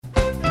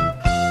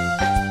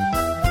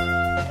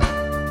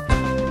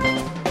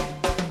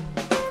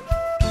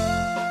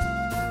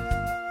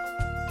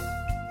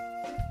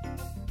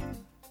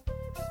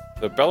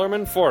The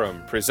Bellarmine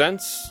Forum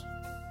presents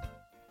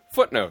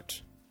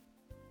Footnote: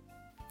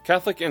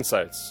 Catholic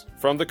Insights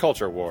from the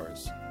Culture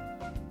Wars.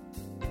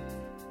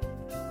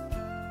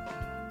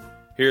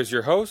 Here's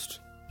your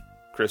host,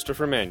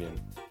 Christopher Mannion.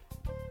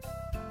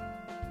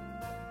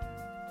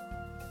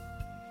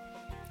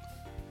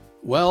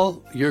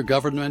 Well, your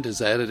government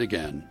is at it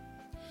again.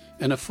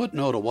 In a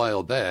footnote a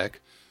while back,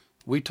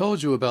 we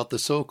told you about the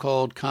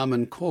so-called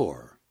Common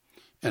Core,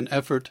 an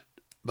effort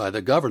by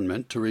the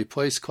government to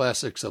replace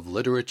classics of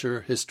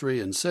literature, history,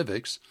 and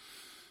civics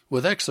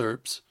with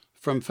excerpts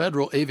from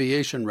federal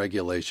aviation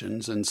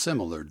regulations and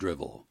similar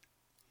drivel.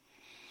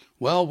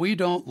 Well, we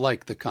don't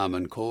like the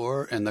Common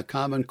Core, and the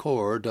Common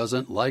Core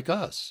doesn't like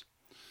us.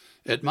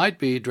 It might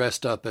be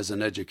dressed up as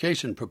an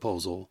education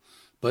proposal,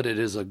 but it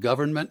is a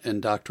government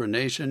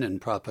indoctrination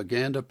and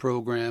propaganda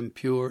program,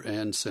 pure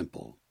and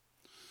simple.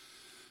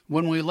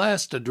 When we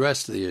last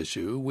addressed the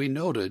issue, we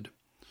noted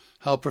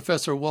how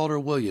Professor Walter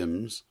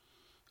Williams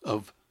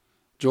of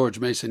George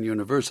Mason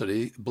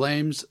University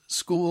blames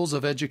schools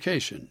of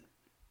education.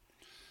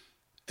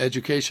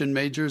 Education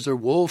majors are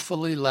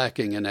woefully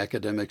lacking in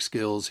academic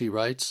skills, he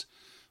writes.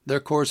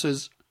 Their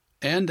courses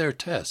and their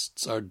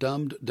tests are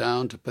dumbed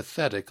down to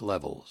pathetic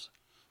levels.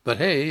 But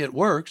hey, it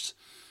works.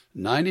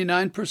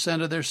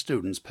 99% of their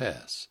students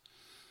pass.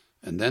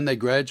 And then they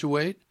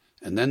graduate,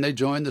 and then they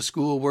join the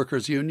School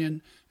Workers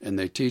Union, and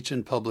they teach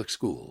in public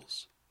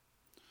schools.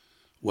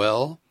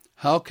 Well,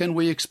 how can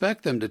we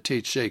expect them to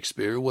teach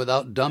Shakespeare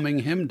without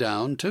dumbing him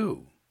down,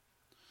 too?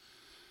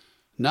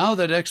 Now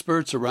that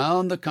experts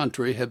around the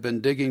country have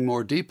been digging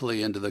more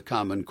deeply into the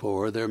Common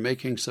Core, they're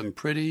making some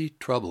pretty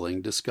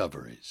troubling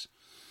discoveries.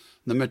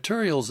 The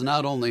materials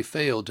not only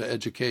fail to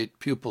educate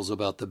pupils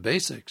about the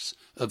basics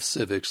of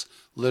civics,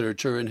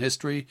 literature, and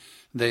history,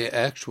 they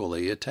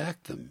actually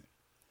attack them.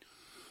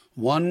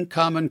 One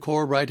Common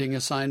Core writing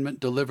assignment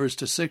delivers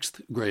to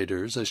sixth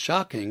graders a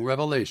shocking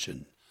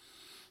revelation.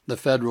 The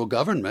federal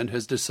government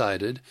has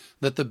decided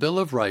that the Bill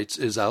of Rights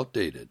is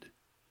outdated.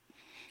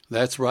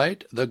 That's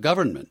right, the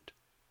government.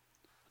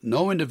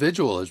 No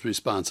individual is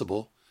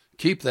responsible.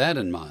 Keep that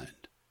in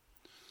mind.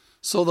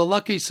 So the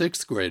lucky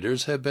sixth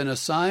graders have been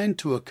assigned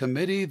to a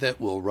committee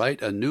that will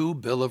write a new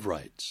Bill of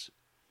Rights.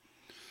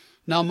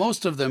 Now,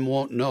 most of them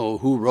won't know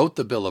who wrote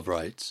the Bill of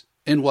Rights,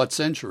 in what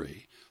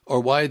century,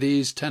 or why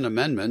these 10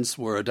 amendments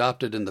were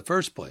adopted in the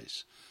first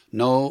place.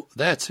 No,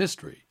 that's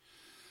history.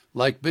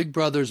 Like Big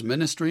Brother's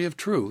Ministry of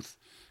Truth,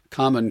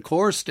 Common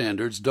Core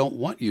standards don't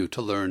want you to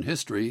learn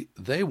history,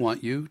 they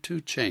want you to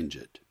change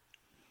it.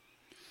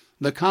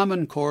 The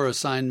Common Core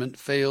assignment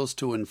fails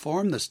to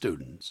inform the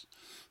students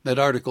that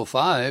Article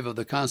 5 of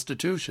the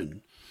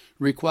Constitution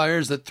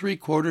requires that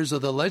 3/4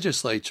 of the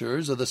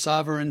legislatures of the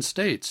sovereign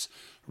states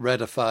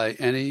ratify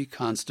any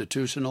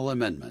constitutional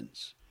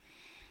amendments.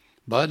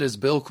 But as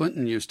Bill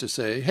Clinton used to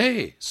say,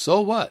 hey,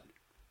 so what?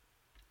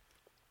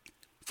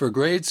 For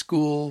grade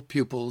school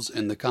pupils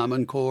in the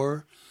Common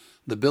Core,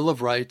 the Bill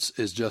of Rights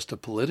is just a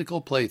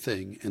political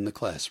plaything in the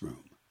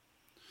classroom.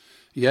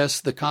 Yes,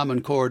 the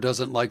Common Core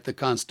doesn't like the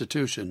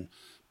Constitution,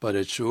 but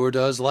it sure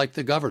does like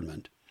the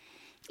government.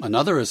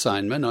 Another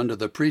assignment, under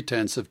the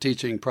pretense of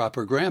teaching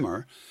proper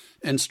grammar,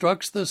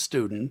 instructs the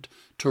student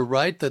to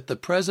write that the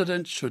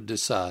president should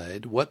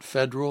decide what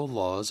federal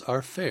laws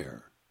are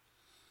fair.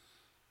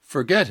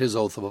 Forget his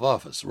oath of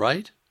office,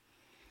 right?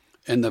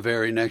 In the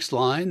very next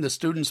line, the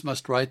students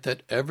must write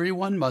that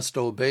everyone must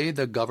obey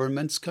the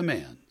government's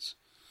commands.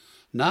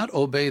 Not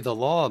obey the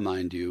law,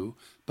 mind you,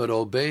 but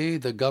obey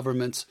the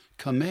government's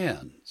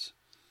commands.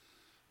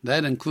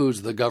 That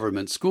includes the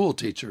government school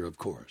teacher, of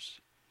course.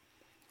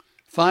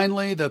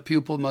 Finally, the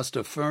pupil must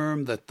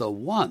affirm that the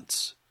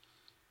wants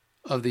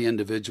of the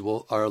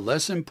individual are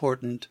less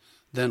important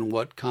than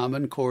what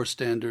Common Core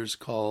standards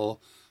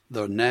call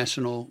the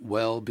national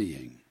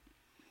well-being.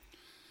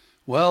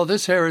 Well,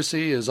 this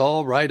heresy is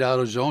all right out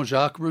of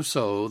Jean-Jacques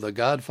Rousseau, the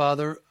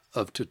godfather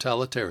of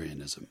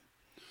totalitarianism.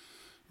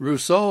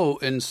 Rousseau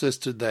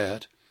insisted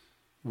that,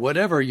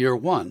 whatever your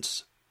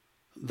wants,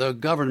 the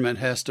government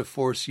has to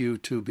force you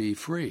to be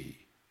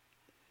free.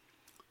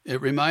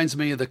 It reminds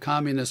me of the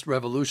communist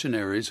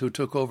revolutionaries who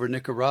took over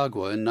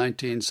Nicaragua in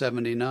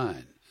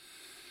 1979.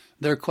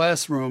 Their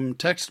classroom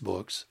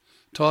textbooks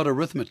taught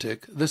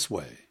arithmetic this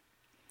way.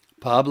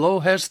 Pablo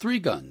has 3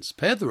 guns.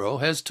 Pedro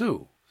has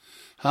 2.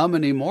 How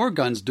many more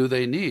guns do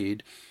they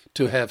need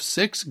to have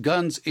 6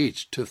 guns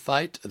each to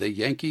fight the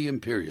Yankee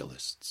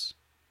imperialists?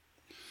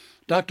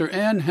 Dr.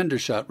 Ann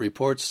Hendershot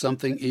reports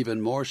something even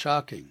more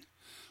shocking.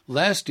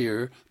 Last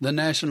year, the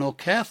National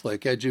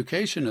Catholic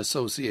Education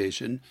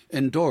Association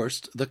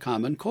endorsed the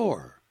Common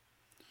Core.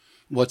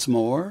 What's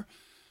more,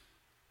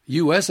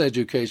 U.S.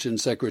 Education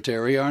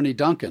Secretary Arne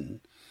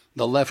Duncan,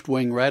 the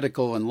left-wing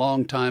radical and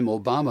longtime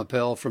Obama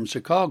pal from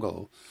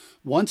Chicago,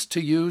 wants to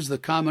use the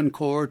Common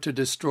Core to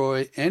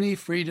destroy any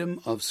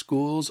freedom of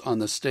schools on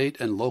the state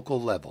and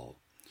local level.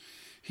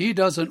 He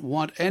doesn't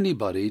want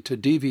anybody to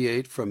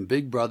deviate from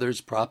Big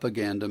Brother's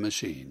propaganda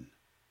machine.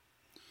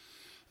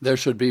 There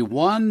should be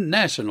one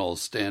national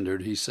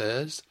standard, he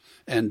says,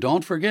 And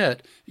don't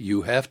forget,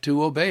 you have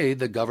to obey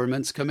the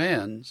government's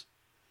commands.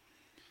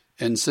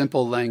 In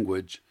simple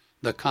language,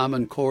 the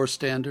Common Core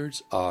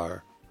standards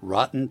are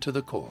rotten to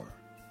the core.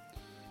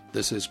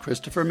 This is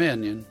Christopher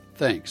Mannion.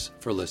 Thanks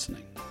for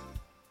listening.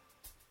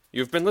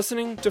 You've been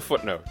listening to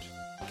Footnote,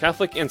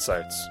 Catholic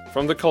Insights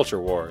from the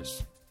Culture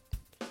Wars.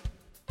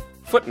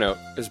 Footnote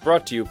is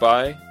brought to you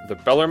by the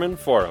Bellarmine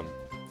Forum.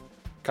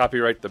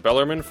 Copyright the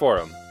Bellarmine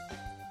Forum.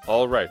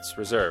 All rights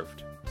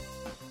reserved.